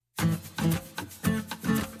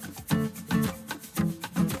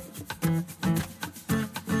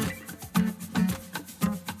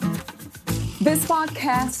This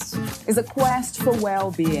podcast is a quest for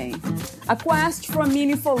well-being, a quest for a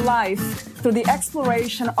meaningful life through the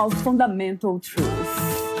exploration of fundamental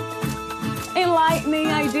truth. Enlightening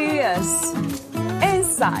ideas,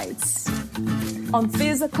 insights on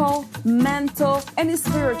physical, mental, and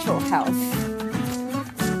spiritual health.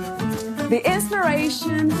 The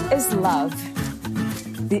inspiration is love.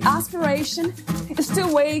 The aspiration is to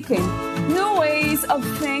awaken new ways of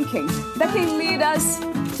thinking that can lead us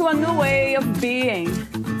to a new way of being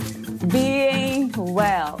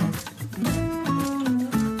well.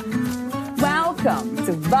 Welcome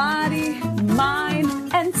to Body, Mind,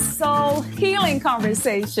 and Soul Healing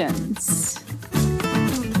Conversations.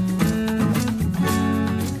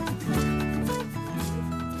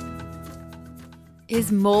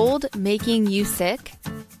 Is mold making you sick?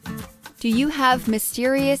 Do you have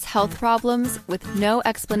mysterious health problems with no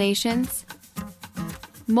explanations?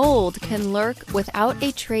 Mold can lurk without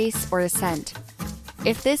a trace or a scent.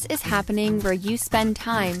 If this is happening where you spend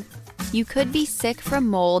time, you could be sick from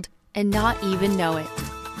mold and not even know it.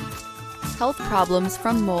 Health problems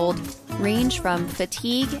from mold range from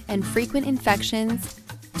fatigue and frequent infections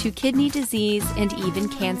to kidney disease and even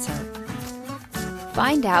cancer.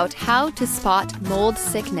 Find out how to spot mold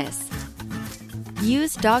sickness.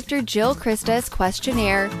 Use Dr. Jill Krista's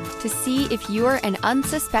questionnaire to see if you're an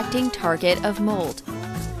unsuspecting target of mold.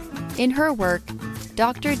 In her work,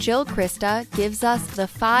 Dr. Jill Krista gives us the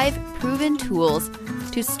 5 proven tools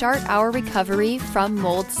to start our recovery from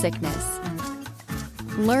mold sickness.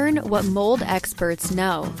 Learn what mold experts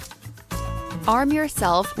know. Arm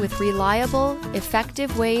yourself with reliable,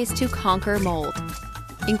 effective ways to conquer mold,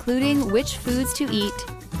 including which foods to eat,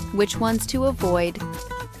 which ones to avoid,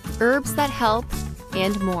 herbs that help,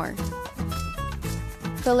 and more.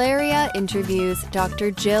 Valeria interviews Dr.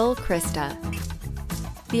 Jill Krista,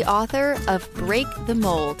 the author of Break the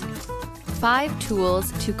Mold: 5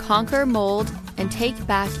 Tools to Conquer Mold and Take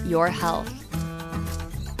Back Your Health.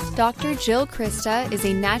 Dr. Jill Krista is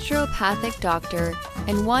a naturopathic doctor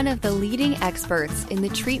and one of the leading experts in the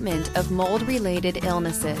treatment of mold-related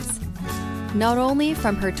illnesses. Not only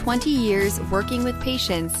from her 20 years working with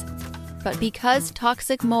patients, but because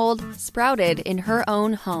toxic mold sprouted in her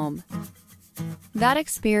own home. That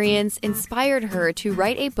experience inspired her to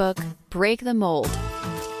write a book, Break the Mold.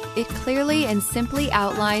 It clearly and simply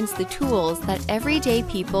outlines the tools that everyday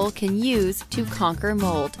people can use to conquer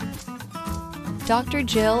mold. Dr.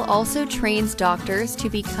 Jill also trains doctors to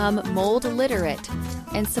become mold literate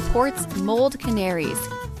and supports mold canaries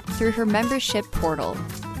through her membership portal.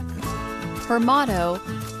 Her motto,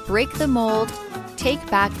 Break the Mold, Take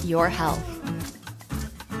Back Your Health.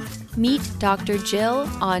 Meet Dr. Jill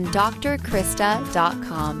on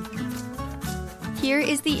drkrista.com. Here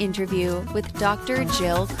is the interview with Dr.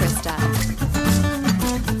 Jill Krista.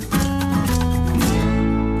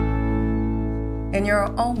 In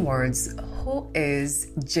your own words, who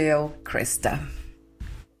is Jill Krista?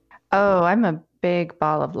 Oh, I'm a big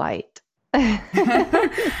ball of light.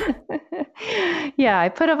 Yeah, I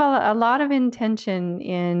put a lot of intention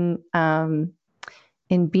in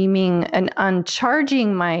beaming and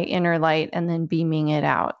uncharging my inner light and then beaming it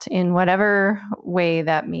out in whatever way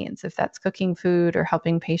that means. If that's cooking food or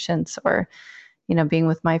helping patients or, being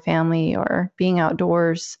with my family or being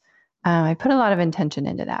outdoors, I put a lot of intention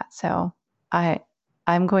into that. So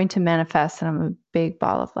I'm going to manifest, and I'm a big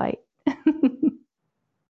ball of light.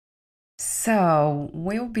 So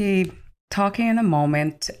we'll be talking in a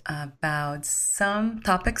moment about some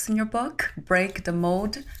topics in your book, Break the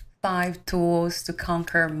Mold: 5 Tools to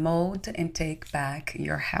Conquer Mold and Take Back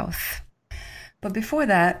Your Health. But before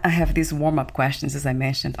that, I have these warm-up questions, as I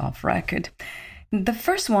mentioned off record. The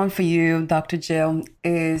first one for you, Dr. Jill,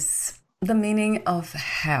 is the meaning of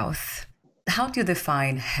health. How do you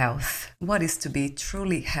define health? What is to be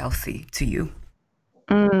truly healthy to you?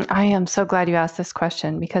 I am so glad you asked this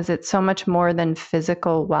question because it's so much more than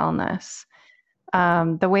physical wellness.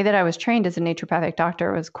 The way that I was trained as a naturopathic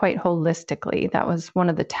doctor was quite holistically. That was one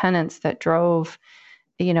of the tenets that drove,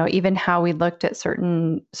 even how we looked at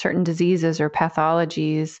certain diseases or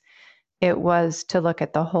pathologies. It was to look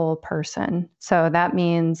at the whole person. So that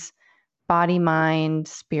means body, mind,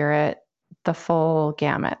 spirit, the full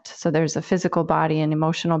gamut. So there's a physical body, an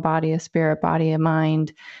emotional body, a spirit body, a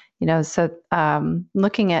mind. So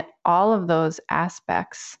looking at all of those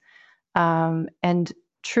aspects, and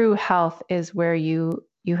true health is where you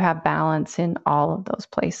have balance in all of those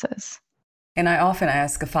places. And I often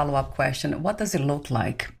ask a follow-up question, what does it look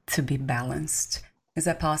like to be balanced? Is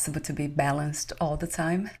that possible to be balanced all the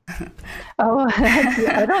time? Oh,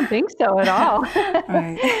 I don't think so at all.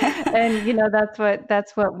 Right. And, that's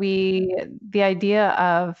what the idea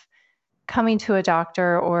of coming to a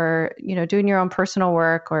doctor or, doing your own personal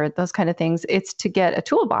work or those kind of things. It's to get a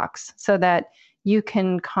toolbox so that you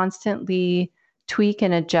can constantly tweak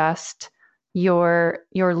and adjust your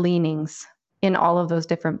leanings in all of those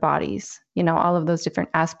different bodies, all of those different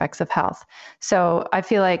aspects of health. So I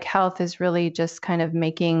feel like health is really just kind of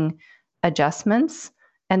making adjustments.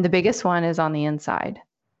 And the biggest one is on the inside.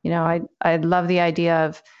 I love the idea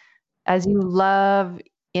of, as you love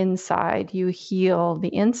inside, you heal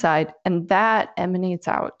the inside, and that emanates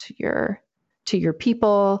out to your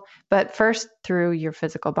people, but first through your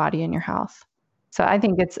physical body and your health. So I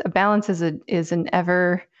think it's a balance is an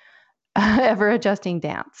ever adjusting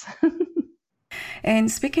dance. And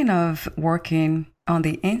speaking of working on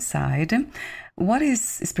the inside, what is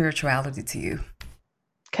spirituality to you?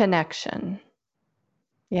 Connection.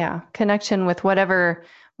 Yeah, connection with whatever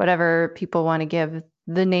people want to give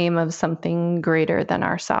the name of something greater than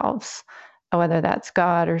ourselves, whether that's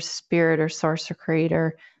God or spirit or source or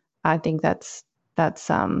creator. I think that's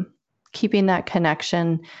keeping that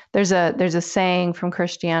connection. There's a saying from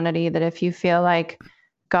Christianity that if you feel like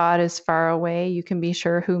God is far away, you can be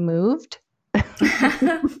sure who moved.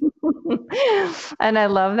 And I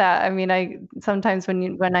love that. I mean, I sometimes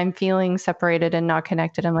when I'm feeling separated and not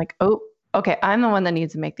connected, I'm like, oh, okay, I'm the one that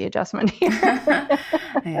needs to make the adjustment here.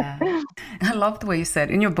 Yeah. I love the way you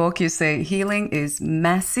said in your book, you say healing is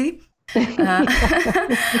messy.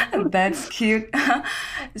 That's cute.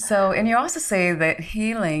 So, and you also say that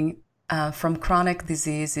healing from chronic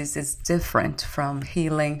diseases is different from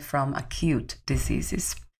healing from acute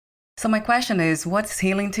diseases. So my question is, what's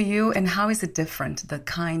healing to you and how is it different, the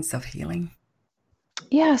kinds of healing?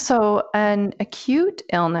 Yeah, so an acute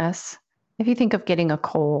illness, if you think of getting a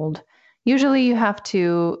cold, usually you have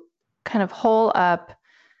to kind of hole up,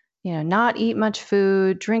 not eat much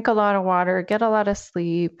food, drink a lot of water, get a lot of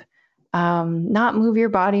sleep, not move your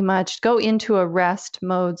body much, go into a rest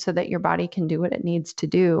mode so that your body can do what it needs to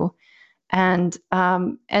do. And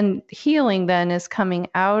healing then is coming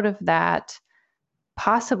out of that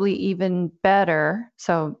possibly even better.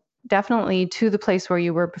 So definitely to the place where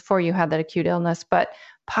you were before you had that acute illness, but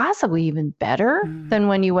possibly even better than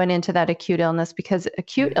when you went into that acute illness, because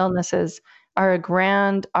acute illnesses are a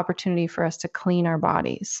grand opportunity for us to clean our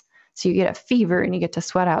bodies. So you get a fever and you get to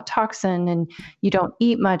sweat out toxin and you don't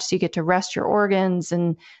eat much. So you get to rest your organs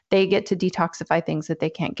and they get to detoxify things that they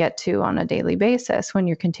can't get to on a daily basis when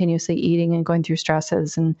you're continuously eating and going through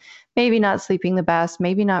stresses and maybe not sleeping the best,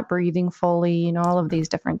 maybe not breathing fully, all of these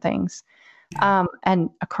different things. And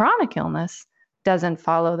a chronic illness doesn't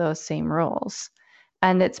follow those same rules.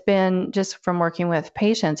 And it's been just from working with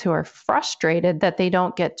patients who are frustrated that they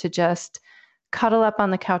don't get to just cuddle up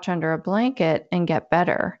on the couch under a blanket and get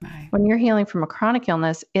better. Right. When you're healing from a chronic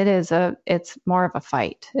illness, it's more of a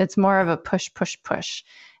fight. It's more of a push,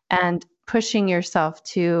 and pushing yourself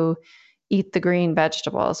to eat the green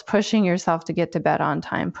vegetables, pushing yourself to get to bed on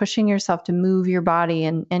time, pushing yourself to move your body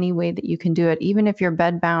in any way that you can do it. Even if you're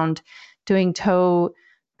bedbound, doing toe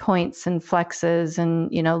points and flexes and,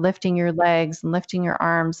 lifting your legs and lifting your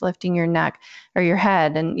arms, lifting your neck or your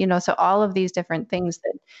head. And, so all of these different things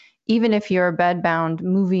that even if you're bedbound,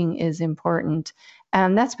 moving is important.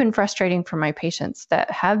 And that's been frustrating for my patients that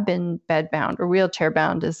have been bedbound or wheelchair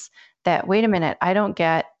bound, is that, wait a minute, I don't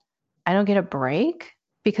get a break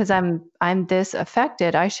because I'm this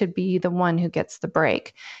affected. I should be the one who gets the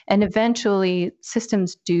break. And eventually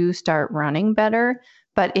systems do start running better,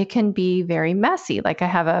 but it can be very messy. Like I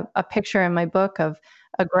have a picture in my book of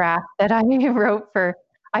a graph that I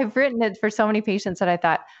I've written it for so many patients that I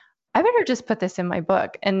thought, I better just put this in my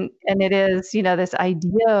book. And it is, this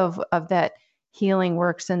idea of that healing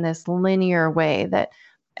works in this linear way, that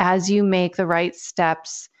as you make the right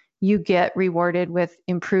steps, you get rewarded with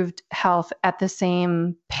improved health at the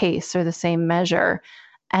same pace or the same measure.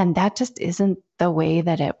 And that just isn't the way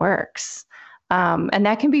that it works. And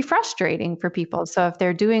that can be frustrating for people. So if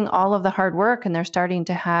they're doing all of the hard work and they're starting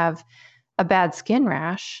to have a bad skin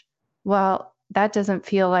rash, well, that doesn't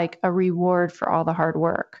feel like a reward for all the hard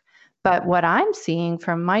work. But what I'm seeing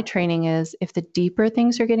from my training is if the deeper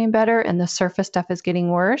things are getting better and the surface stuff is getting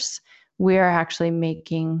worse, we are actually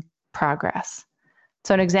making progress.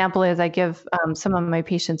 So an example is I give some of my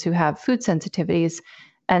patients who have food sensitivities,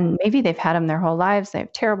 and maybe they've had them their whole lives. They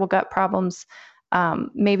have terrible gut problems.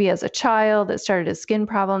 Maybe as a child, it started as skin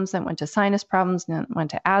problems, then went to sinus problems, and then went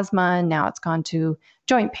to asthma, and now it's gone to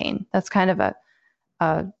joint pain. That's kind of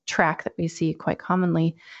a track that we see quite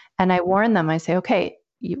commonly. And I warn them, I say, okay,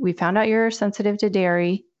 we found out you're sensitive to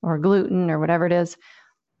dairy or gluten or whatever it is.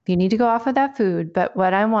 You need to go off of that food. But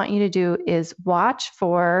what I want you to do is watch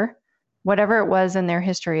for whatever it was in their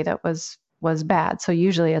history that was was bad. So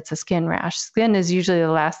usually it's a skin rash. Skin is usually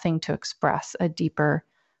the last thing to express a deeper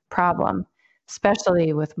problem,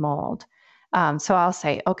 especially with mold. So I'll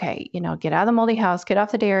say, okay, get out of the moldy house, get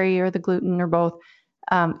off the dairy or the gluten or both,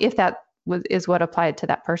 if that is what applied to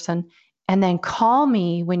that person. And then call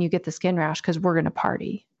me when you get the skin rash because we're going to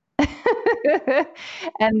party.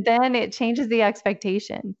 And then it changes the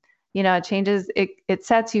expectation. It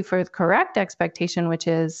sets you for the correct expectation, which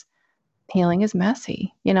is healing is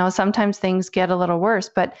messy. Sometimes things get a little worse,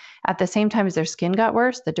 but at the same time as their skin got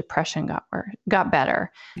worse, the depression got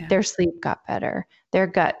better. Yeah. Their sleep got better. Their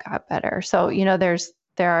gut got better. So,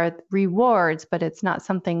 there are rewards, but it's not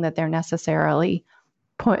something that they're necessarily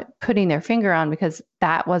putting their finger on because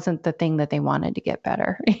that wasn't the thing that they wanted to get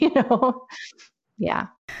better, Yeah.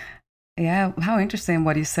 Yeah, how interesting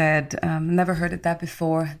what you said. Never heard of that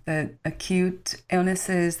before. The acute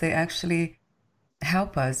illnesses, they actually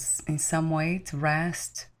help us in some way to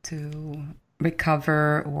rest, to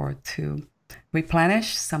recover, or to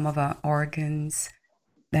replenish some of our organs.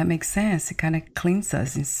 That makes sense. It kind of cleans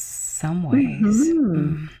us in some ways.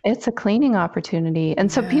 Mm-hmm. It's a cleaning opportunity.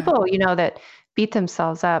 And so people, that beat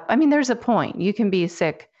themselves up. I mean, there's a point. You can be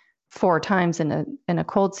sick 4 times in a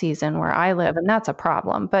cold season where I live, and that's a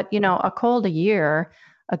problem. But, a cold a year,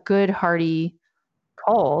 a good hearty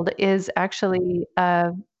cold is actually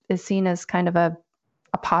is seen as kind of a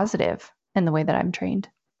positive in the way that I'm trained.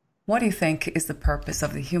 What do you think is the purpose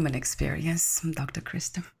of the human experience, Dr.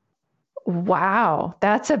 Krista? Wow,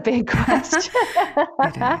 that's a big question.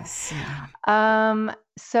 It is. Yeah.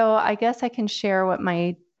 So I guess I can share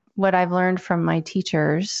what I've learned from my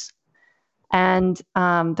teachers, and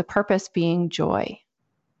the purpose being joy.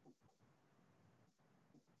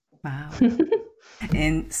 Wow.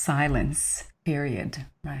 In silence, period.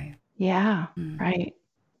 Right. Yeah, right.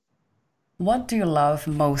 What do you love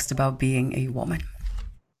most about being a woman?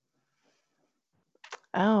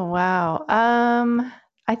 Oh, wow.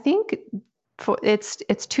 I think it's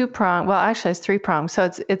 2-pronged. Well, actually, it's 3-pronged.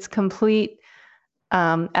 So it's complete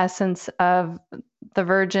essence of the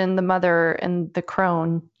Virgin, the Mother, and the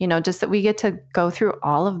Crone. Just that we get to go through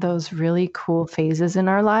all of those really cool phases in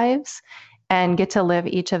our lives and get to live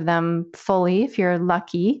each of them fully if you're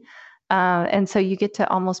lucky. And so you get to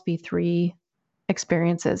almost be 3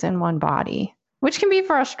 experiences in one body, which can be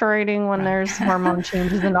frustrating when there's hormone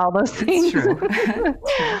changes and all those things. It's true.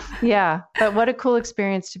 Yeah. But what a cool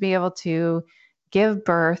experience to be able to give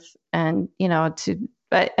birth and,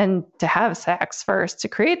 and to have sex first, to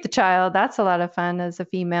create the child. That's a lot of fun as a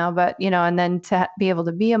female, but, and then to be able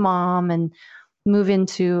to be a mom and move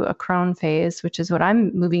into a crone phase, which is what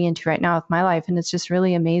I'm moving into right now with my life. And it's just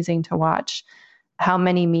really amazing to watch how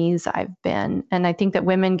many me's I've been. And I think that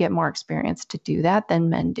women get more experience to do that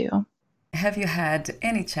than men do. Have you had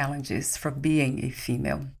any challenges for being a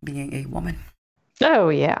female, being a woman? Oh,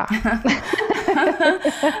 yeah.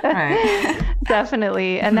 Right.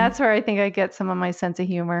 Definitely. And that's where I think I get some of my sense of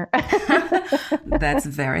humor. That's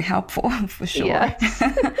very helpful, for sure. Yes.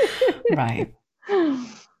 Right.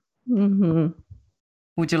 Mm-hmm.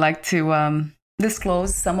 Would you like to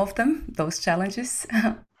disclose some of them, those challenges?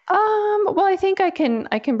 Well, I think I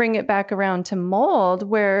can bring it back around to mold,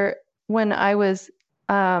 where when I was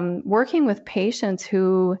working with patients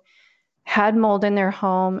who had mold in their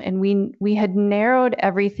home, and we had narrowed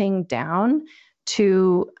everything down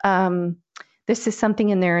to this is something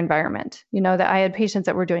in their environment. That I had patients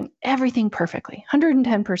that were doing everything perfectly,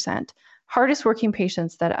 110%, hardest working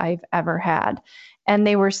patients that I've ever had. And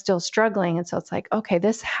they were still struggling. And so it's like, okay,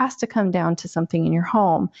 this has to come down to something in your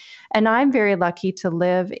home. And I'm very lucky to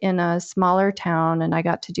live in a smaller town, and I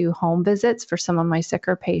got to do home visits for some of my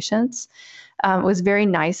sicker patients. It was very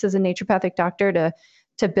nice as a naturopathic doctor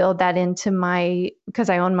to build that into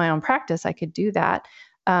because I own my own practice, I could do that.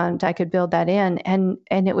 I could build that in. And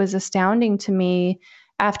it was astounding to me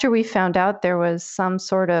after we found out there was some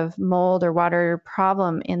sort of mold or water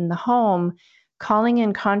problem in the home, calling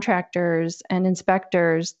in contractors and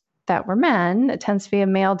inspectors that were men. It tends to be a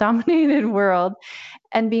male-dominated world,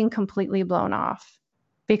 and being completely blown off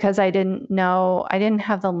because I didn't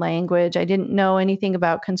have the language. I didn't know anything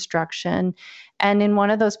about construction. And in one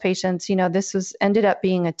of those patients, this ended up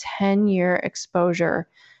being a 10-year exposure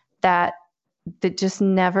that just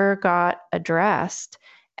never got addressed.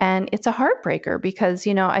 And it's a heartbreaker because,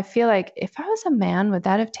 I feel like if I was a man, would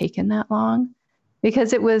that have taken that long?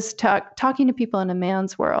 Because it was talking to people in a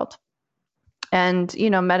man's world. And,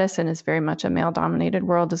 medicine is very much a male-dominated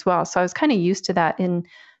world as well. So I was kind of used to that in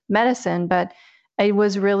medicine, but I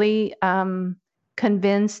was really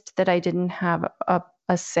convinced that I didn't have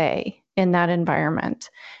a say in that environment.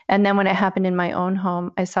 And then when it happened in my own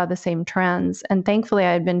home, I saw the same trends. And thankfully,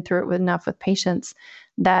 I had been through it enough with patients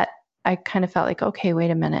that I kind of felt like, okay,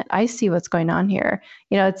 wait a minute, I see what's going on here.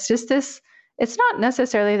 It's just this, it's not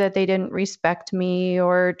necessarily that they didn't respect me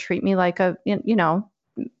or treat me like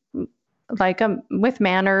with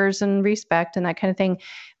manners and respect and that kind of thing.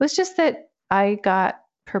 It was just that I got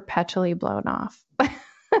perpetually blown off.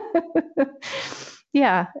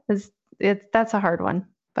 Yeah, that's a hard one,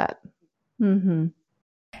 but. Mm-hmm.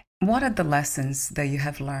 What are the lessons that you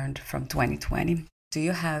have learned from 2020? Do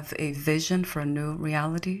you have a vision for a new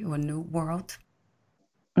reality or a new world?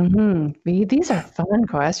 Mm-hmm. These are fun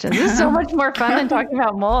questions. This is so much more fun than talking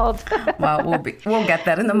about mold. Well, we'll get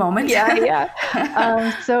that in a moment. Yeah.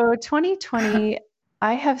 So 2020,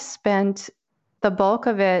 I have spent the bulk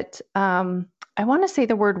of it. I want to say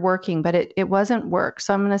the word working, but it wasn't work.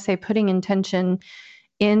 So I'm going to say putting intention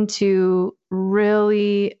into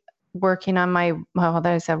really working on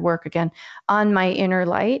on my inner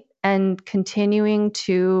light and continuing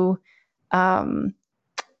to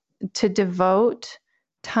devote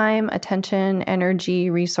time, attention,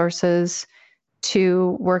 energy, resources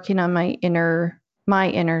to working on my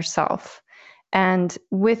inner self. And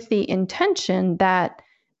with the intention that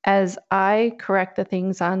as I correct the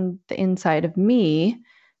things on the inside of me,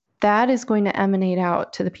 that is going to emanate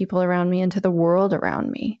out to the people around me and to the world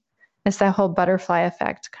around me. It's that whole butterfly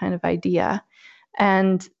effect kind of idea.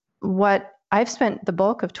 And what I've spent the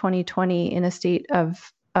bulk of 2020 in a state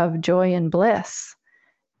of joy and bliss.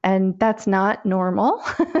 And that's not normal.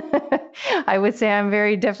 I would say I'm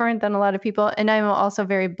very different than a lot of people. And I'm also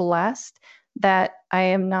very blessed that I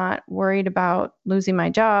am not worried about losing my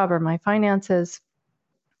job or my finances.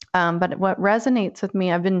 But what resonates with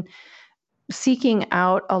me, I've been seeking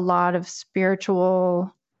out a lot of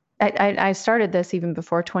spiritual. I started this even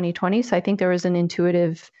before 2020. So I think there was an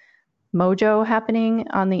intuitive mojo happening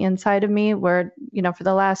on the inside of me where, for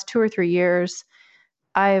the last 2 or 3 years,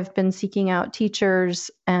 I've been seeking out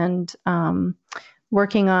teachers and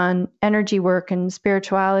working on energy work and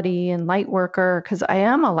spirituality and light worker, because I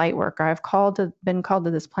am a light worker. I've been called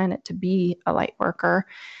to this planet to be a light worker.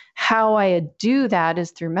 How I do that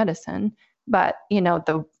is through medicine, but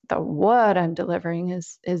the what I'm delivering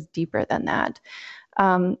is deeper than that.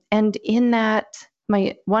 And in that,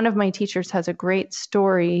 one of my teachers has a great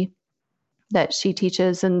story that she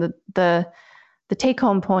teaches, and the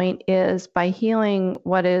take-home point is by healing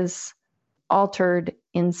what is altered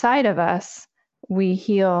inside of us, we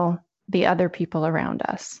heal the other people around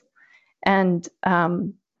us. And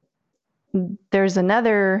there's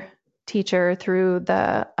another teacher through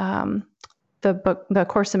the book, The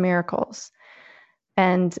Course in Miracles,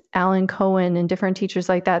 and Alan Cohen and different teachers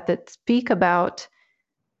like that speak about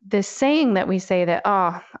this saying that we say that,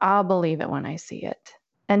 I'll believe it when I see it,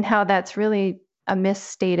 and how that's really a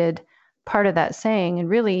misstated part of that saying. And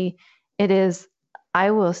really it is,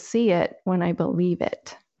 I will see it when I believe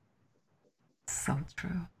it. So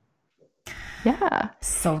true. Yeah.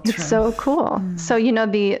 So true. It's so cool. So,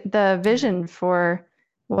 the vision for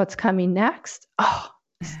what's coming next,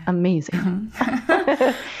 it's amazing.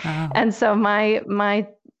 Wow. And so my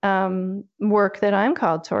work that I'm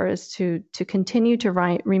called for is to continue to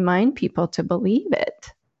remind people to believe it.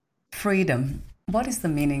 Freedom. What is the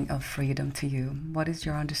meaning of freedom to you? What is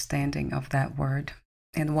your understanding of that word?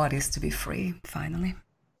 And what is to be free, finally?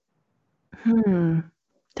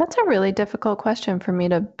 That's a really difficult question for me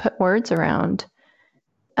to put words around.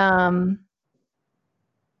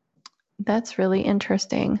 That's really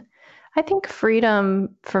interesting. I think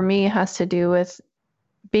freedom for me has to do with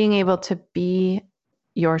being able to be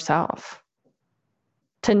yourself,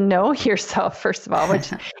 to know yourself, first of all, which,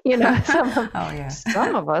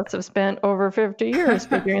 some of us have spent over 50 years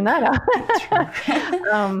figuring that out.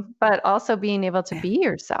 But also being able to be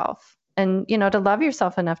yourself and, to love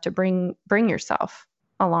yourself enough to bring yourself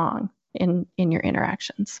along in your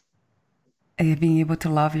interactions. And being able to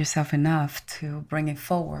love yourself enough to bring it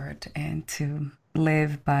forward and to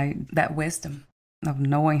live by that wisdom of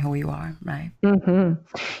knowing who you are, right? Mm-hmm.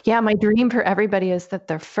 Yeah, my dream for everybody is that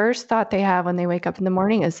their first thought they have when they wake up in the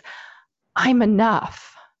morning is, I'm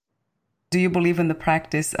enough. Do you believe in the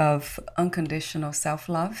practice of unconditional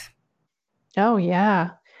self-love? Oh,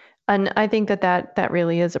 yeah. And I think that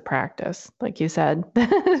really is a practice, like you said,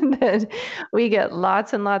 that we get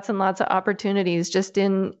lots and lots and lots of opportunities just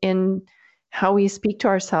in how we speak to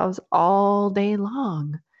ourselves all day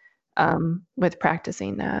long with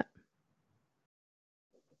practicing that.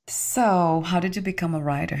 So how did you become a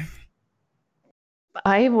writer?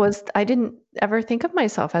 I didn't ever think of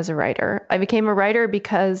myself as a writer. I became a writer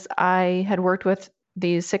because I had worked with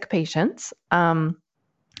these sick patients.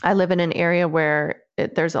 I live in an area where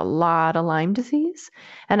there's a lot of Lyme disease,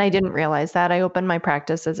 and I didn't realize that. I opened my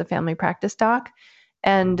practice as a family practice doc,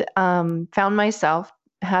 and found myself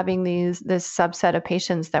having this subset of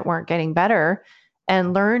patients that weren't getting better,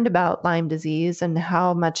 and learned about Lyme disease and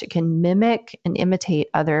how much it can mimic and imitate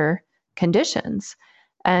other conditions,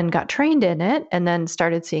 and got trained in it, and then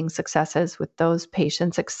started seeing successes with those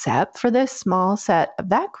patients, except for this small set of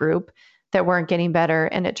that group that weren't getting better.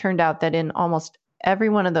 And it turned out that in almost every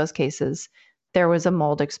one of those cases, there was a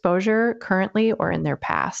mold exposure currently or in their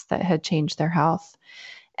past that had changed their health.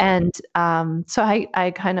 And so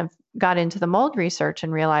I kind of got into the mold research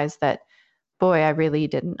and realized that, boy, I really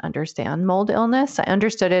didn't understand mold illness. I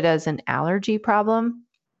understood it as an allergy problem.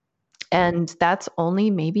 And that's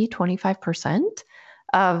only maybe 25%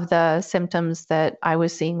 of the symptoms that I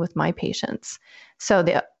was seeing with my patients. So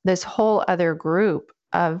this whole other group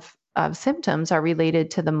of symptoms are related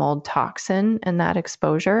to the mold toxin and that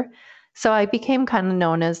exposure. So I became kind of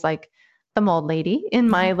known as like the mold lady in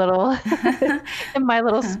my little in my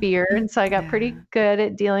little sphere. And so I got pretty good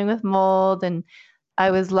at dealing with mold, and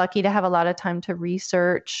I was lucky to have a lot of time to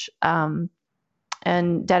research, and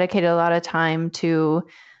dedicated a lot of time to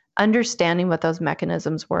understanding what those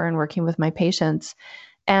mechanisms were and working with my patients.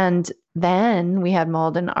 And then we had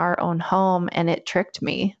mold in our own home, and it tricked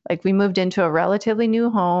me. Like, we moved into a relatively new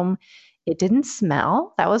home. It didn't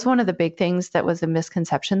smell. That was one of the big things that was a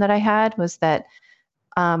misconception that I had, was that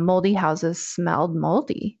moldy houses smelled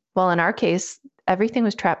moldy. Well, in our case, everything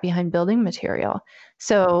was trapped behind building material.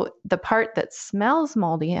 So the part that smells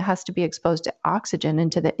moldy, it has to be exposed to oxygen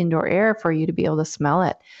into the indoor air for you to be able to smell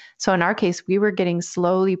it. So in our case, we were getting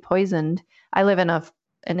slowly poisoned. I live in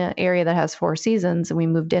an area that has 4 seasons, and we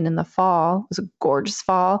moved in the fall. It was a gorgeous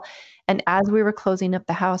fall. And as we were closing up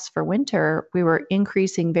the house for winter, we were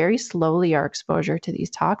increasing very slowly our exposure to these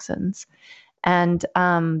toxins, and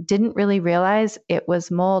didn't really realize it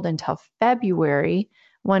was mold until February,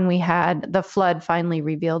 when we had the flood finally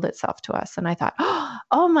revealed itself to us. And I thought,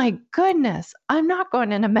 oh my goodness, I'm not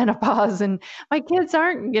going into menopause, and my kids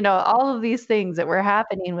aren't, all of these things that were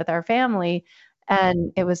happening with our family.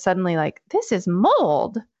 And it was suddenly like, this is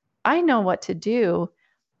mold. I know what to do.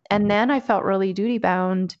 And then I felt really duty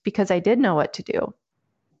bound because I did know what to do.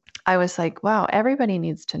 I was like, wow, everybody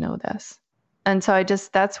needs to know this. And so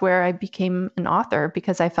that's where I became an author,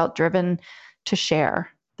 because I felt driven to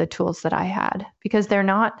share the tools that I had, because they're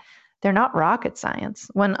not rocket science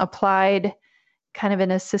when applied kind of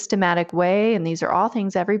in a systematic way. And these are all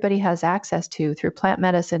things everybody has access to through plant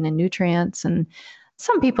medicine and nutrients. And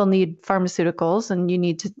some people need pharmaceuticals, and you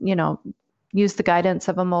need to, use the guidance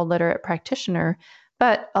of a mold literate practitioner.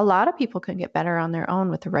 But a lot of people can get better on their own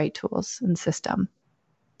with the right tools and system.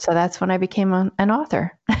 So that's when I became an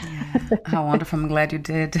author. Yeah, how wonderful. I'm glad you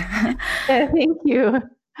did. Yeah, thank you.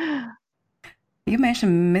 You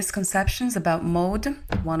mentioned misconceptions about mold,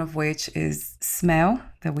 one of which is smell,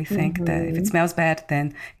 that we think that if it smells bad, then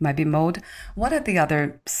it might be mold. What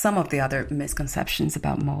are some of the other misconceptions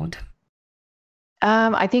about mold?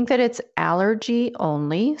 I think that it's allergy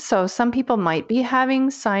only. So some people might be having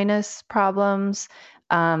sinus problems.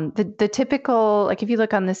 The typical, like if you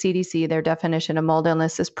look on the CDC, their definition of mold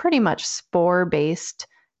illness is pretty much spore-based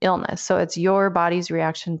illness. So it's your body's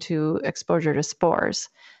reaction to exposure to spores.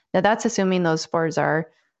 Now that's assuming those spores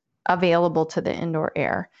are available to the indoor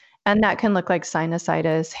air. And that can look like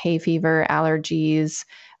sinusitis, hay fever, allergies,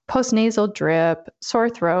 postnasal drip, sore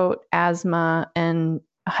throat, asthma, and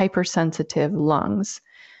hypersensitive lungs.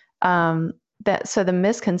 So the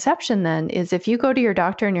misconception then is, if you go to your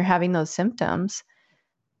doctor and you're having those symptoms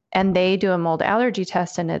and they do a mold allergy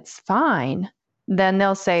test and it's fine, then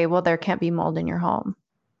they'll say, well, there can't be mold in your home.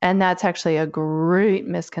 And that's actually a great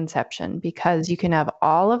misconception, because you can have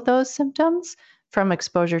all of those symptoms from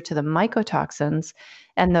exposure to the mycotoxins,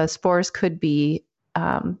 and those spores could be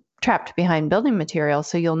trapped behind building material.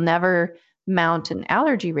 So you'll never mount an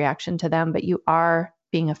allergy reaction to them, but you are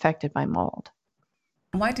being affected by mold.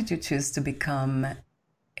 Why did you choose to become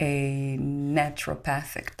a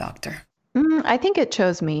naturopathic doctor? I think it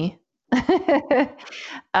chose me. It's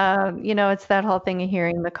that whole thing of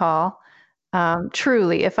hearing the call.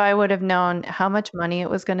 Truly, if I would have known how much money it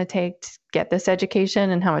was going to take to get this education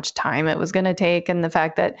and how much time it was going to take, and the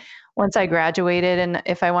fact that once I graduated, and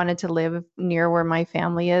if I wanted to live near where my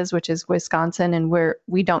family is, which is Wisconsin, and where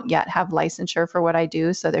we don't yet have licensure for what I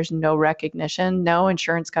do, so there's no recognition, no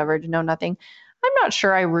insurance coverage, no nothing, I'm not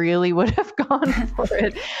sure I really would have gone for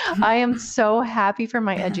it. I am so happy for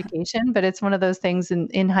my education, but it's one of those things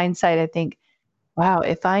in hindsight, I think, wow,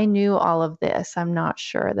 if I knew all of this, I'm not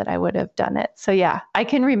sure that I would have done it. So yeah, I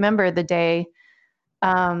can remember the day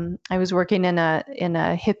I was working in a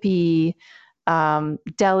hippie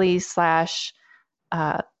deli slash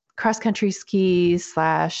cross country ski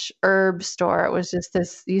slash herb store. It was just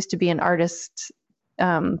this used to be an artist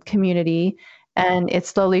community, and it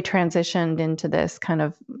slowly transitioned into this kind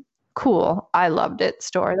of cool, I loved it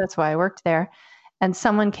store. That's why I worked there. And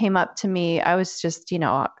someone came up to me. I was just,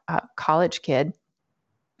 a college kid.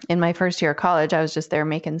 In my first year of college, I was just there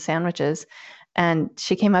making sandwiches. And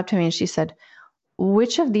she came up to me and she said,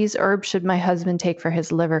 "Which of these herbs should my husband take for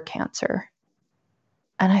his liver cancer?"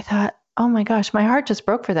 And I thought, oh my gosh, my heart just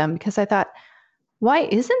broke for them, because I thought, why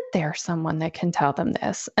isn't there someone that can tell them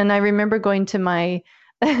this? And I remember going to my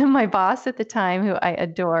my boss at the time, who I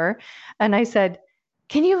adore, and I said,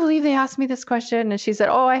 "Can you believe they asked me this question?" And she said,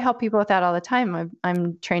 "Oh, I help people with that all the time.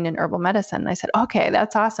 I'm trained in herbal medicine." And I said, "Okay,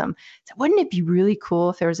 that's awesome." I said, "Wouldn't it be really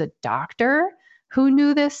cool if there was a doctor who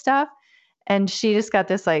knew this stuff?" And she just got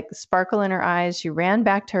this like sparkle in her eyes. She ran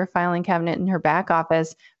back to her filing cabinet in her back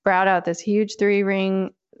office, brought out this huge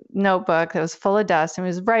 3-ring notebook that was full of dust and it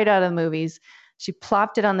was right out of the movies. She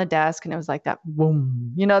plopped it on the desk and it was like that,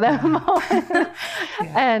 boom, that moment.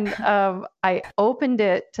 Yeah. And I opened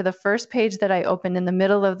it to the first page that I opened. In the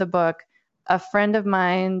middle of the book, a friend of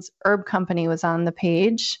mine's herb company was on the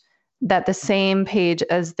page, that the same page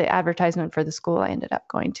as the advertisement for the school I ended up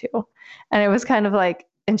going to. And it was kind of like,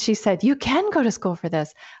 and she said, "You can go to school for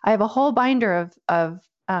this. I have a whole binder of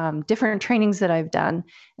different trainings that I've done."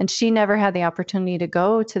 And she never had the opportunity to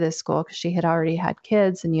go to this school because she had already had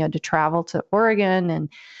kids, and you had to travel to Oregon. And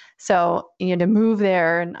so you had to move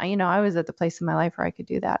there. And, I was at the place in my life where I could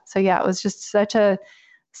do that. So yeah, it was just such a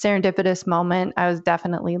serendipitous moment. I was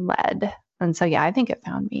definitely led. And so, yeah, I think it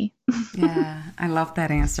found me. Yeah, I love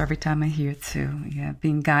that answer every time I hear it too. Yeah,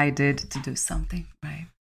 being guided to do something, right?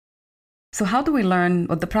 So how do we learn,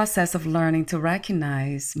 or the process of learning to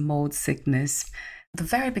recognize mold sickness? At the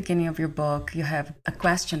very beginning of your book, you have a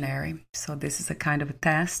questionnaire. So this is a kind of a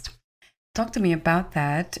test. Talk to me about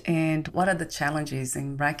that, and what are the challenges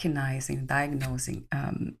in recognizing, diagnosing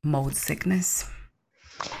mold sickness?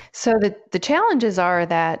 So the challenges are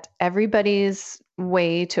that everybody's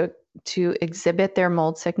way to exhibit their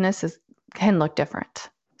mold sickness can look different.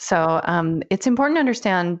 So it's important to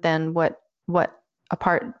understand then what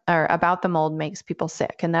about the mold makes people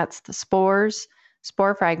sick, and that's the spores,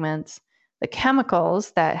 spore fragments, the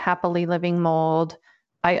chemicals that happily living mold.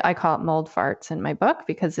 I call it mold farts in my book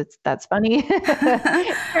because that's funny.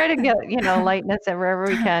 Try to get lightness wherever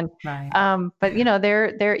we can. Right. But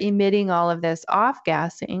they're emitting all of this off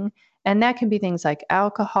gassing, and that can be things like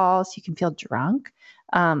alcohol, so you can feel drunk,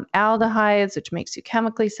 aldehydes, which makes you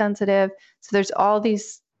chemically sensitive. So there's all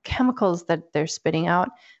these chemicals that they're spitting out.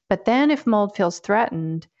 But then if mold feels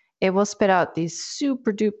threatened, it will spit out these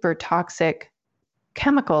super duper toxic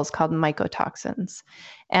chemicals called mycotoxins.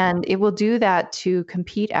 And it will do that to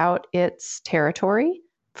compete out its territory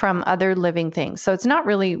from other living things. So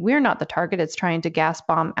we're not the target. It's trying to gas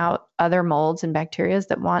bomb out other molds and bacteria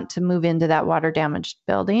that want to move into that water damaged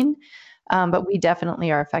building. But we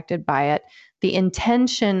definitely are affected by it. The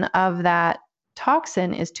intention of that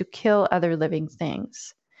toxin is to kill other living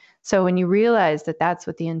things. So when you realize that that's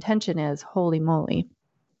what the intention is, holy moly,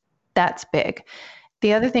 that's big.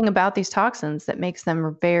 The other thing about these toxins that makes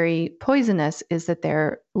them very poisonous is that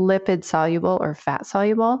they're lipid soluble or fat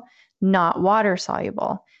soluble, not water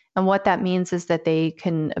soluble. And what that means is that they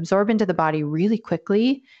can absorb into the body really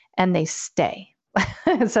quickly and they stay.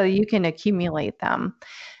 So you can accumulate them.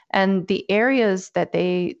 And the areas that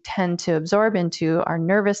they tend to absorb into are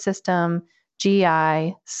nervous system,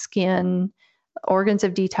 GI, skin, organs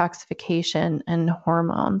of detoxification, and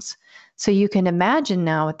hormones. So you can imagine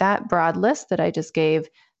now with that broad list that I just gave,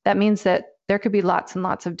 that means that there could be lots and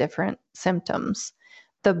lots of different symptoms.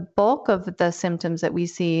 The bulk of the symptoms that we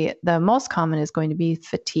see, the most common is going to be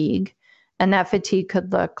fatigue. And that fatigue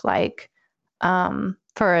could look like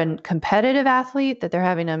for a competitive athlete, that they're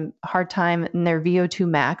having a hard time and their VO2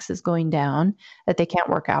 max is going down, that they can't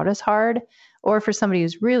work out as hard. Or for somebody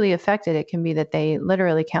who's really affected, it can be that they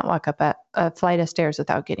literally can't walk up a flight of stairs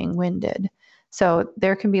without getting winded. So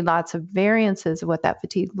there can be lots of variances of what that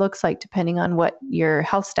fatigue looks like depending on what your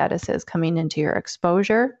health status is coming into your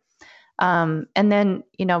exposure. And then,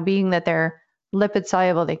 being that they're lipid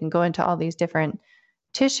soluble, they can go into all these different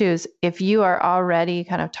tissues. If you are already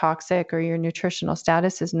kind of toxic or your nutritional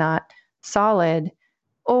status is not solid,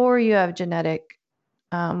 or you have genetic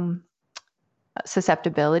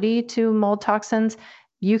susceptibility to mold toxins,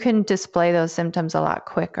 you can display those symptoms a lot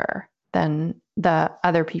quicker than the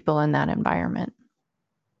other people in that environment.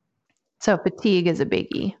 So fatigue is a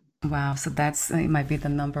biggie. Wow. So it might be the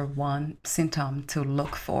number one symptom to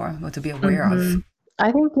look for or to be aware of.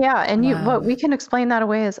 I think, yeah. And what Wow. we can explain that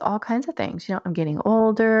away as all kinds of things. I'm getting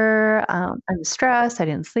older. I'm stressed. I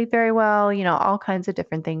didn't sleep very well. All kinds of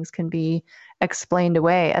different things can be explained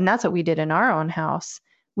away. And that's what we did in our own house.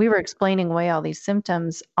 We were explaining away all these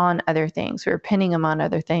symptoms on other things. We were pinning them on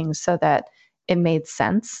other things so that it made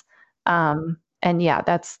sense. And yeah,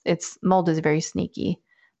 mold is very sneaky.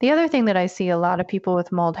 The other thing that I see a lot of people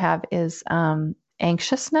with mold have is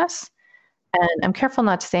anxiousness. And I'm careful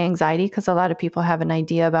not to say anxiety because a lot of people have an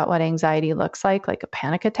idea about what anxiety looks like a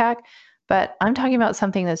panic attack. But I'm talking about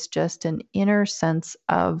something that's just an inner sense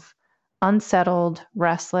of unsettled,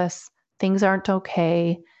 restless, things aren't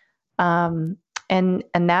okay. Um, and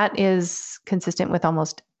that is consistent with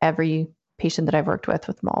almost every patient that I've worked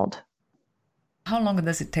with mold. How long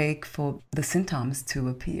does it take for the symptoms to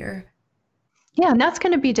appear? Yeah, and that's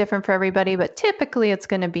going to be different for everybody, but typically it's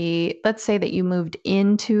going to be, let's say that you moved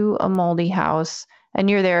into a moldy house and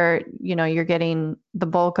you're there, you're getting the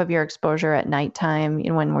bulk of your exposure at nighttime,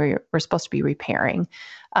 when we're supposed to be repairing.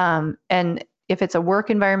 And if it's a work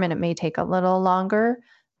environment, it may take a little longer,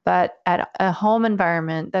 but at a home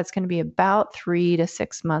environment, that's going to be about 3 to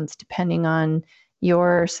 6 months, depending on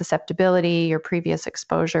your susceptibility, your previous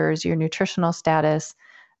exposures, your nutritional status,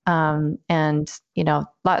 and,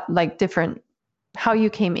 like different how you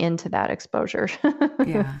came into that exposure.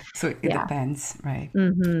 Yeah, so it Yeah. depends, right?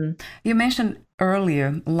 Mm-hmm. You mentioned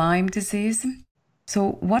earlier Lyme disease.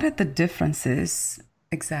 So what are the differences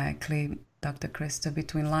exactly, Dr. Krista,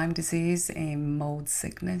 between Lyme disease and mold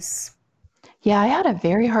sickness? Yeah, I had a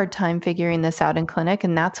very hard time figuring this out in clinic,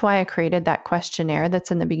 and that's why I created that questionnaire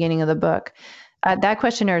that's in the beginning of the book. That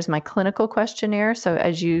questionnaire is my clinical questionnaire. So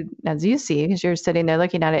as you see, because you're sitting there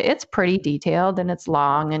looking at it, it's pretty detailed and it's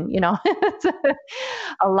long, and it's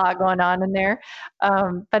a lot going on in there.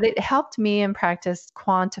 But it helped me in practice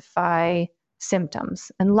quantify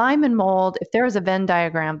symptoms. And Lyme and mold, if there was a Venn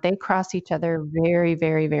diagram, they cross each other very,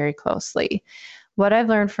 very, very closely. What I've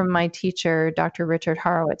learned from my teacher, Dr. Richard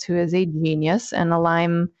Horowitz, who is a genius and a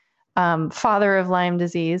Lyme father of Lyme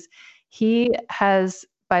disease, he has,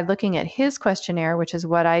 by looking at his questionnaire, which is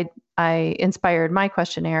what I inspired my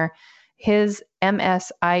questionnaire, his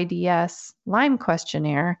MSIDS Lyme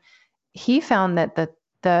questionnaire, he found that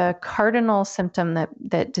the cardinal symptom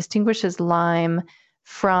that distinguishes Lyme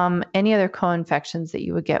from any other co-infections that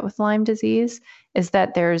you would get with Lyme disease is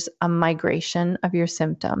that there's a migration of your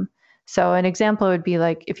symptom. So an example would be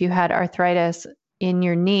like if you had arthritis in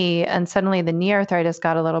your knee and suddenly the knee arthritis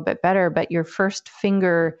got a little bit better, but your first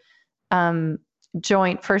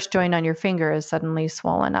joint on your finger is suddenly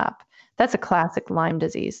swollen up. That's a classic Lyme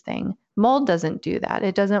disease thing. Mold doesn't do that.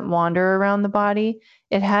 It doesn't wander around the body.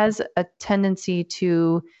 It has a tendency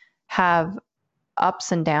to have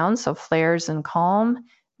ups and downs, so flares and calm,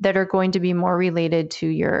 that are going to be more related to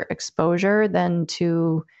your exposure than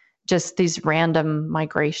to just these random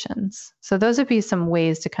migrations. So those would be some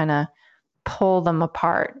ways to kind of pull them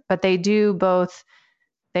apart. But they are both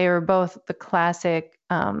the classic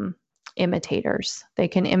imitators. They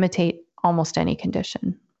can imitate almost any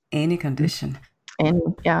condition. Any condition. And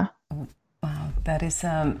yeah. Oh, wow, that is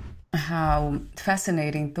how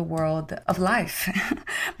fascinating the world of life,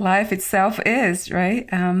 life itself is, right?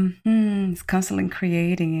 It's constantly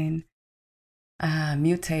creating and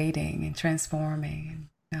mutating and transforming.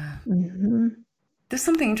 There's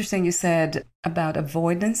something interesting you said about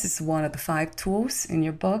avoidance. It's one of the 5 tools in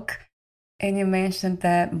your book. And you mentioned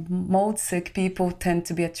that mold sick people tend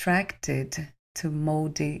to be attracted to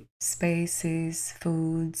moldy spaces,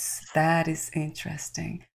 foods. That is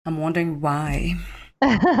interesting. I'm wondering why.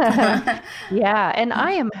 Yeah, and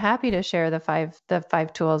I am happy to share the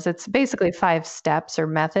five tools. It's basically 5 steps or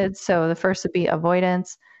methods. So the first would be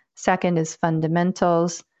avoidance, second is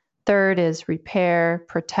fundamentals, third is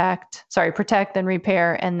protect, then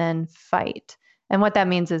repair, and then fight. And what that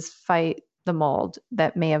means is fight the mold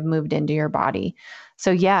that may have moved into your body. So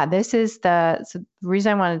yeah, this is the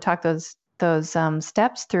reason I want to talk those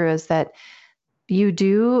steps through is that we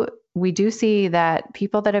do see that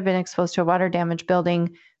people that have been exposed to a water damaged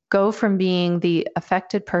building go from being the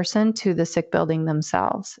affected person to the sick building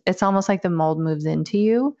themselves. It's almost like the mold moves into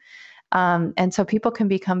you. And so people can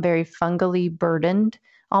become very fungally burdened,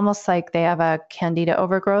 almost like they have a candida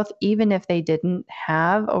overgrowth, even if they didn't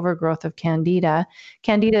have overgrowth of candida.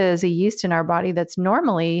 Candida is a yeast in our body that's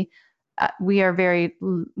normally, we live very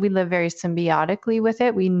symbiotically with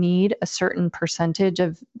it. We need a certain percentage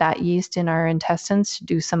of that yeast in our intestines to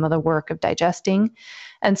do some of the work of digesting.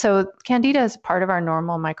 And so candida is part of our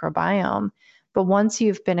normal microbiome. But once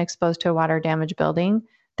you've been exposed to a water damaged building,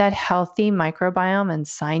 that healthy microbiome and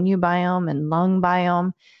sinubiome and lung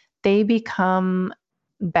biome, they become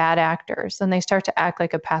bad actors, and they start to act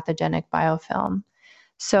like a pathogenic biofilm.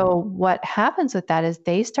 So what happens with that is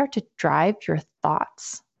they start to drive your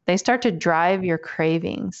thoughts. They start to drive your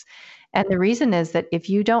cravings. And the reason is that if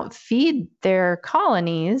you don't feed their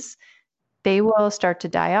colonies, they will start to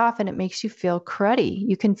die off, and it makes you feel cruddy.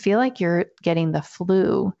 You can feel like you're getting the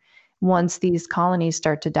flu once these colonies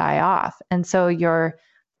start to die off. And so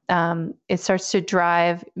it starts to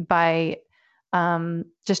drive by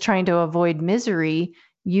just trying to avoid misery.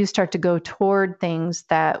 You start to go toward things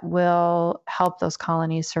that will help those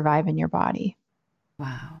colonies survive in your body.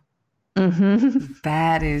 Wow. Mm-hmm.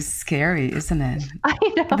 That is scary, isn't it? I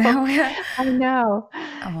know. I know.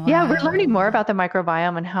 Wow. Yeah, we're learning more about the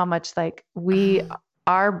microbiome and how much like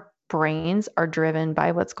our brains are driven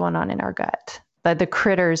by what's going on in our gut, by the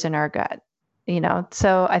critters in our gut.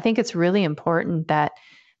 So I think it's really important that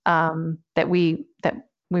we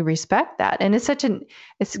respect that. And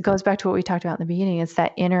it goes back to what we talked about in the beginning. It's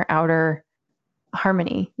that inner outer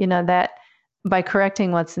harmony, that by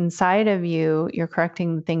correcting what's inside of you, you're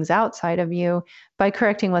correcting things outside of you. By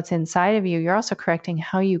correcting what's inside of you, you're also correcting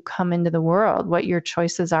how you come into the world, what your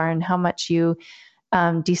choices are, and how much you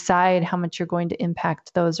decide how much you're going to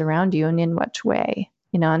impact those around you and in which way,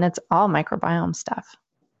 and it's all microbiome stuff.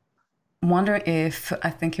 Wonder if,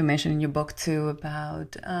 I think you mentioned in your book too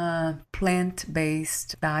about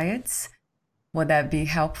plant-based diets. Would that be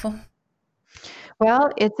helpful?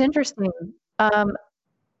 Well, it's interesting.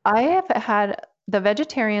 I have had the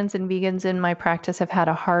vegetarians and vegans in my practice have had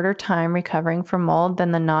a harder time recovering from mold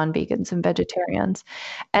than the non-vegans and vegetarians.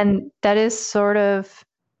 And that is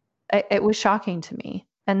it was shocking to me.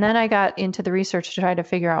 And then I got into the research to try to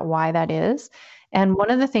figure out why that is. And one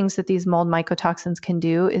of the things that these mold mycotoxins can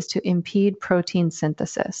do is to impede protein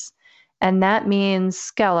synthesis. And that means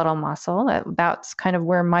skeletal muscle. That's kind of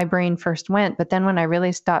where my brain first went. But then when I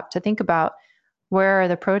really stopped to think about where are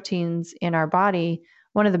the proteins in our body,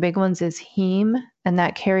 one of the big ones is heme, and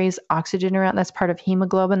that carries oxygen around. That's part of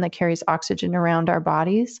hemoglobin that carries oxygen around our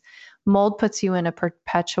bodies. Mold puts you in a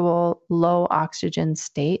perpetual low oxygen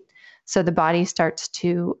state. So the body starts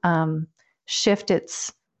to shift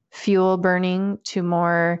its fuel burning to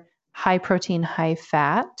more high protein, high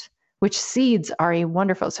fat, which seeds are a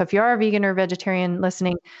wonderful. So if you are a vegan or vegetarian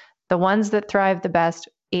listening, the ones that thrive the best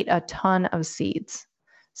ate a ton of seeds.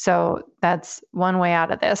 So that's one way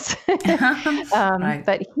out of this. Right.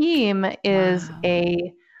 But heme is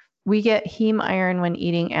we get heme iron when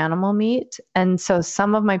eating animal meat. And so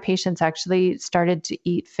some of my patients actually started to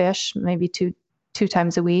eat fish maybe two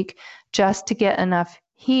times a week just to get enough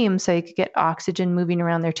heme so you could get oxygen moving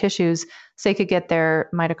around their tissues so they could get their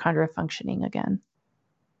mitochondria functioning again.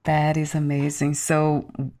 That is amazing. So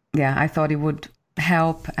yeah, I thought it would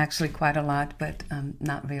help actually quite a lot, but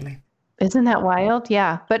not really. Isn't that wild?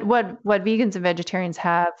 Yeah. But what vegans and vegetarians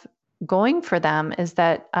have going for them is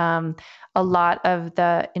that a lot of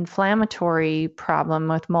the inflammatory problem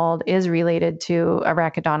with mold is related to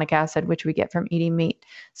arachidonic acid, which we get from eating meat.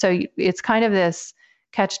 So it's kind of this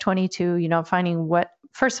catch-22, finding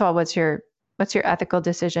first of all, what's your ethical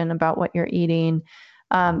decision about what you're eating?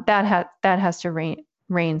 That has to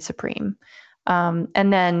reign supreme.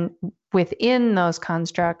 And then within those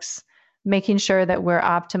constructs, making sure that we're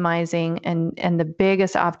optimizing, and the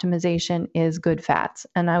biggest optimization is good fats.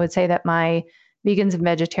 And I would say that my vegans and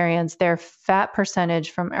vegetarians, their fat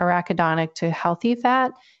percentage from arachidonic to healthy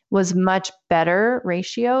fat was much better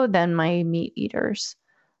ratio than my meat eaters.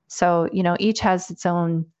 So, each has its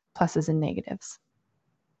own pluses and negatives.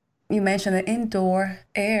 You mentioned that indoor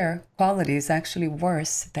air quality is actually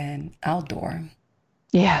worse than outdoor.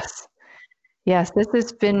 Yes. This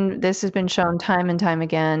has been shown time and time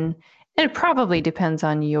again. It probably depends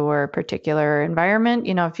on your particular environment.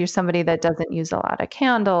 If you're somebody that doesn't use a lot of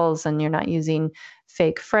candles and you're not using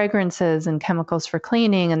fake fragrances and chemicals for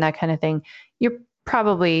cleaning and that kind of thing, you're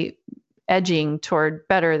probably edging toward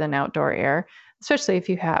better than outdoor air, especially if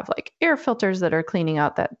you have like air filters that are cleaning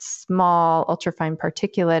out that small ultrafine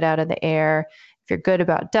particulate out of the air. If you're good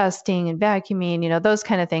about dusting and vacuuming, those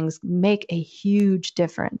kind of things make a huge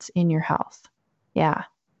difference in your health. Yeah.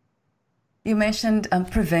 You mentioned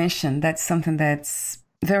prevention. That's something that's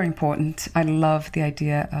very important. I love the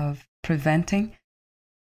idea of preventing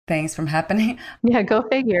things from happening. Yeah, go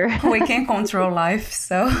figure. We can't control life,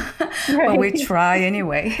 so right. But we try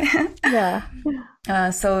anyway. Yeah.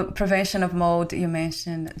 So prevention of mold, you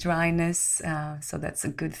mentioned dryness. So that's a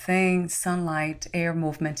good thing. Sunlight, air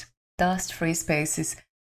movement, dust-free spaces,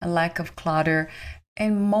 a lack of clutter,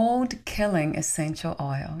 and mold-killing essential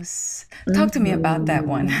oils. Talk to me about that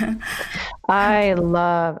one. I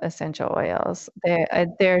love essential oils.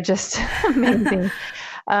 They're just amazing.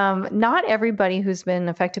 Not everybody who's been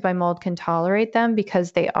affected by mold can tolerate them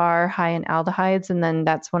because they are high in aldehydes. And then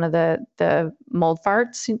that's one of the mold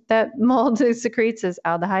farts that mold secretes is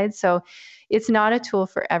aldehydes. So it's not a tool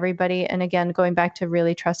for everybody. And again, going back to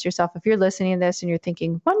really trust yourself. If you're listening to this and you're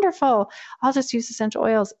thinking, wonderful, I'll just use essential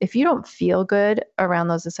oils. If you don't feel good around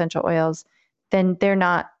those essential oils, then they're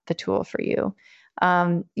not the tool for you.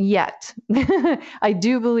 Yet. I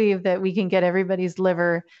do believe that we can get everybody's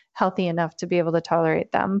liver healthy enough to be able to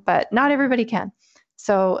tolerate them, but not everybody can.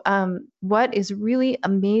 So what is really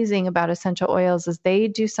amazing about essential oils is they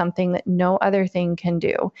do something that no other thing can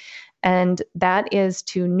do. And that is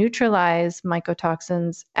to neutralize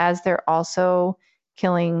mycotoxins as they're also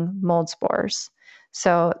killing mold spores.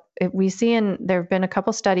 So there have been a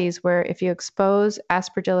couple studies where if you expose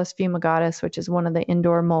Aspergillus fumigatus, which is one of the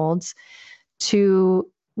indoor molds, to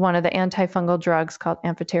one of the antifungal drugs called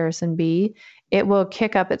amphotericin B, it will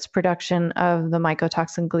kick up its production of the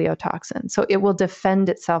mycotoxin gliotoxin. So it will defend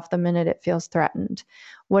itself the minute it feels threatened.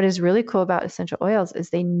 What is really cool about essential oils is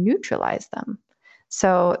they neutralize them.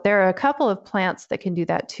 So there are a couple of plants that can do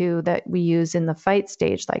that too that we use in the fight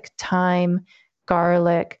stage, like thyme,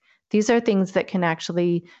 garlic. These are things that can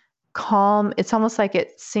actually calm. It's almost like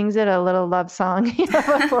it sings it a little love song,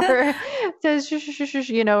 before it says, shush, shush, shush,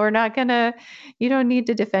 you don't need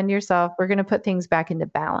to defend yourself. We're going to put things back into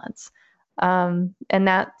balance. And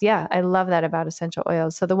I love that about essential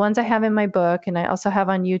oils. So the ones I have in my book, and I also have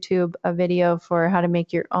on YouTube a video for how to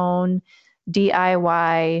make your own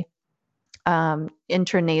DIY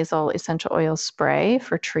intranasal essential oil spray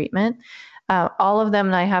for treatment. All of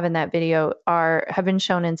them that I have in that video have been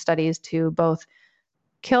shown in studies to both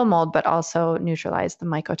kill mold, but also neutralize the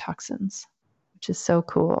mycotoxins, which is so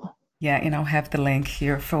cool. Yeah, and I'll have the link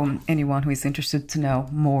here for anyone who is interested to know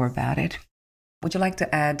more about it. Would you like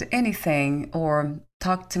to add anything or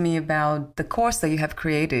talk to me about the course that you have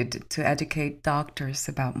created to educate doctors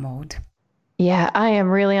about mold? Yeah, I am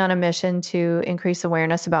really on a mission to increase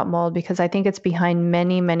awareness about mold because I think it's behind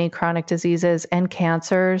many, many chronic diseases and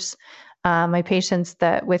cancers. My patients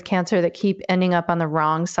with cancer that keep ending up on the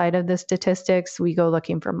wrong side of the statistics, we go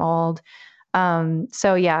looking for mold. I'm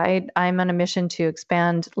on a mission to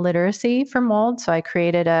expand literacy for mold. So I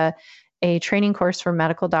created a training course for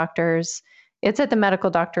medical doctors. It's at the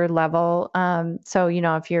medical doctor level.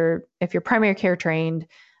 If you're primary care trained,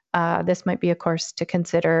 this might be a course to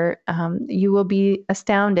consider. You will be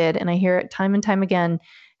astounded, and I hear it time and time again,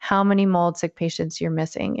 how many mold sick patients you're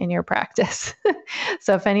missing in your practice.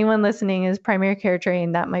 So if anyone listening is primary care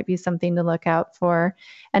trained, that might be something to look out for.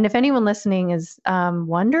 And if anyone listening is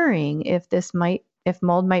wondering if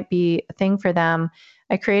mold might be a thing for them,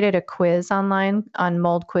 I created a quiz online on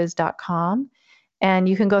moldquiz.com. And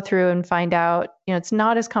you can go through and find out, it's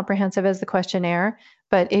not as comprehensive as the questionnaire,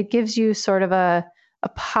 but it gives you sort of a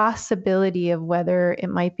possibility of whether it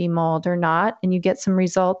might be mold or not. And you get some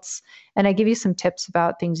results. And I give you some tips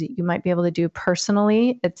about things that you might be able to do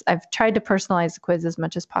personally. I've tried to personalize the quiz as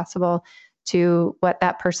much as possible to what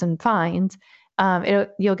that person finds.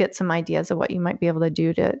 You'll get some ideas of what you might be able to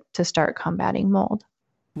do to start combating mold.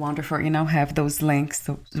 Wonderful. Have those links,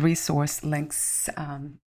 those resource links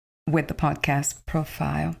with the podcast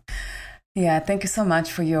profile. Yeah, thank you so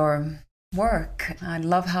much for your work. I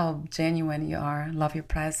love how genuine you are. I love your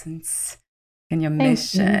presence and your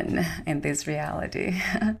mission in this reality.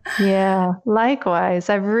 Yeah, likewise.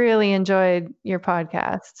 I've really enjoyed your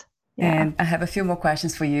podcast. Yeah. And I have a few more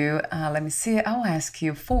questions for you. Let me see. I'll ask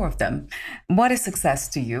you 4 of them. What is success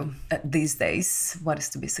to you these days? What is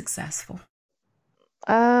to be successful?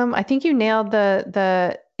 I think you nailed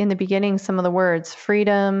in the beginning some of the words: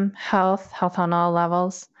 freedom, health on all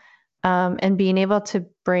levels. And being able to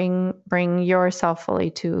bring yourself fully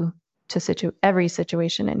to every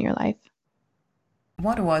situation in your life.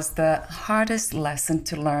 What was the hardest lesson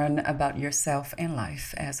to learn about yourself and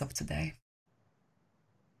life as of today?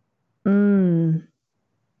 I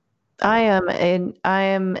am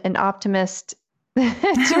an optimist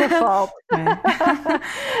to a fault.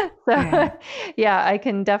 I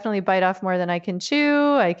can definitely bite off more than I can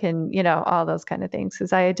chew. I can, all those kind of things,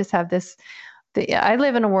 because I just have this. I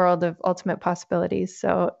live in a world of ultimate possibilities.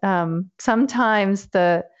 So sometimes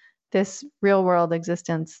this real world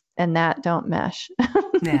existence and that don't mesh.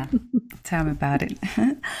 Yeah, tell me about it.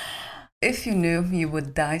 If you knew you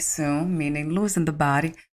would die soon, meaning losing the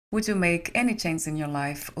body, would you make any change in your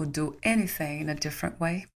life or do anything in a different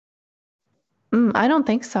way? I don't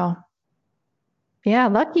think so. Yeah,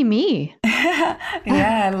 lucky me.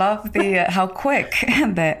 Yeah, I love how quick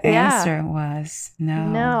the answer was.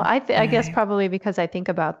 No, I guess probably because I think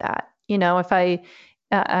about that. If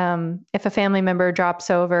a family member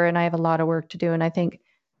drops over and I have a lot of work to do, and I think,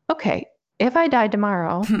 okay, if I died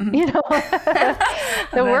tomorrow,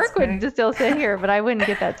 the work would still sit here, but I wouldn't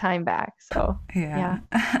get that time back. So, yeah.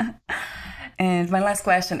 And my last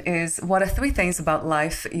question is, what are 3 things about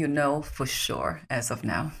life you know for sure as of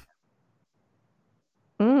now?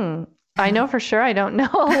 I know for sure I don't know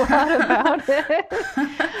a lot about it.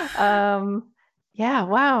 Yeah,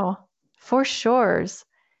 wow. For sures.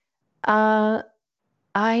 I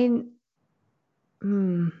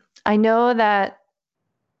know that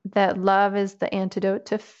love is the antidote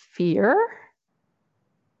to fear.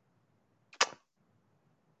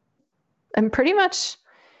 And pretty much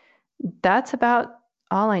that's about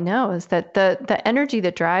all I know, is that the energy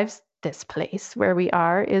that drives this place where we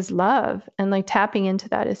are is love, and like tapping into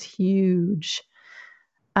that is huge.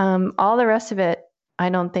 All the rest of it, I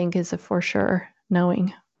don't think is a for sure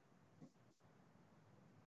knowing.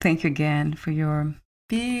 Thank you again for your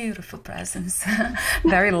beautiful presence.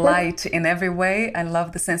 Very light in every way. I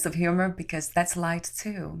love the sense of humor because that's light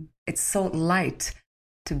too. It's so light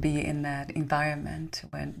to be in that environment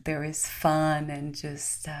when there is fun and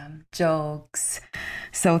just jokes.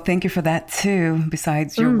 So thank you for that too,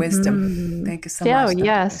 besides your wisdom. Thank you so much. Oh,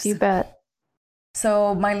 yes, you bet.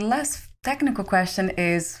 So my last technical question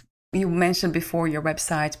is, you mentioned before your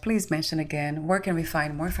website. Please mention again, where can we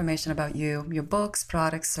find more information about you, your books,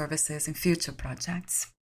 products, services, and future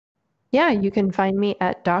projects? Yeah, you can find me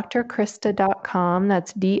at drkrista.com.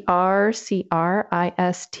 That's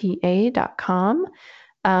drcrista.com.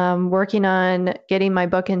 Working on getting my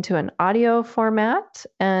book into an audio format.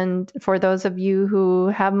 And for those of you who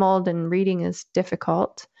have mold and reading is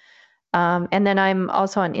difficult. And then I'm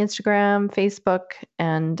also on Instagram, Facebook,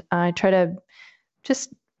 and I try to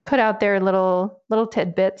just put out there little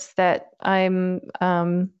tidbits that I'm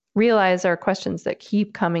realize are questions that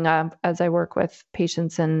keep coming up as I work with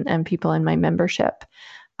patients and people in my membership.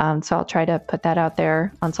 So I'll try to put that out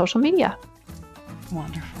there on social media.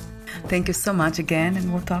 Wonderful. Thank you so much again,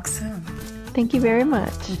 and we'll talk soon. Thank you very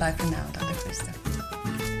much. Bye for now, Dr. Krista.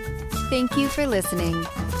 Thank you for listening.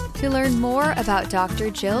 To learn more about Dr.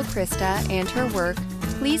 Jill Krista and her work,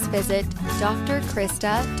 please visit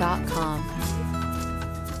drkrista.com.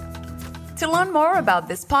 To learn more about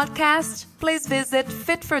this podcast, please visit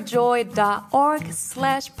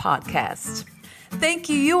fitforjoy.org/podcast. Thank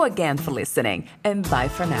you again for listening, and bye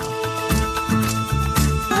for now.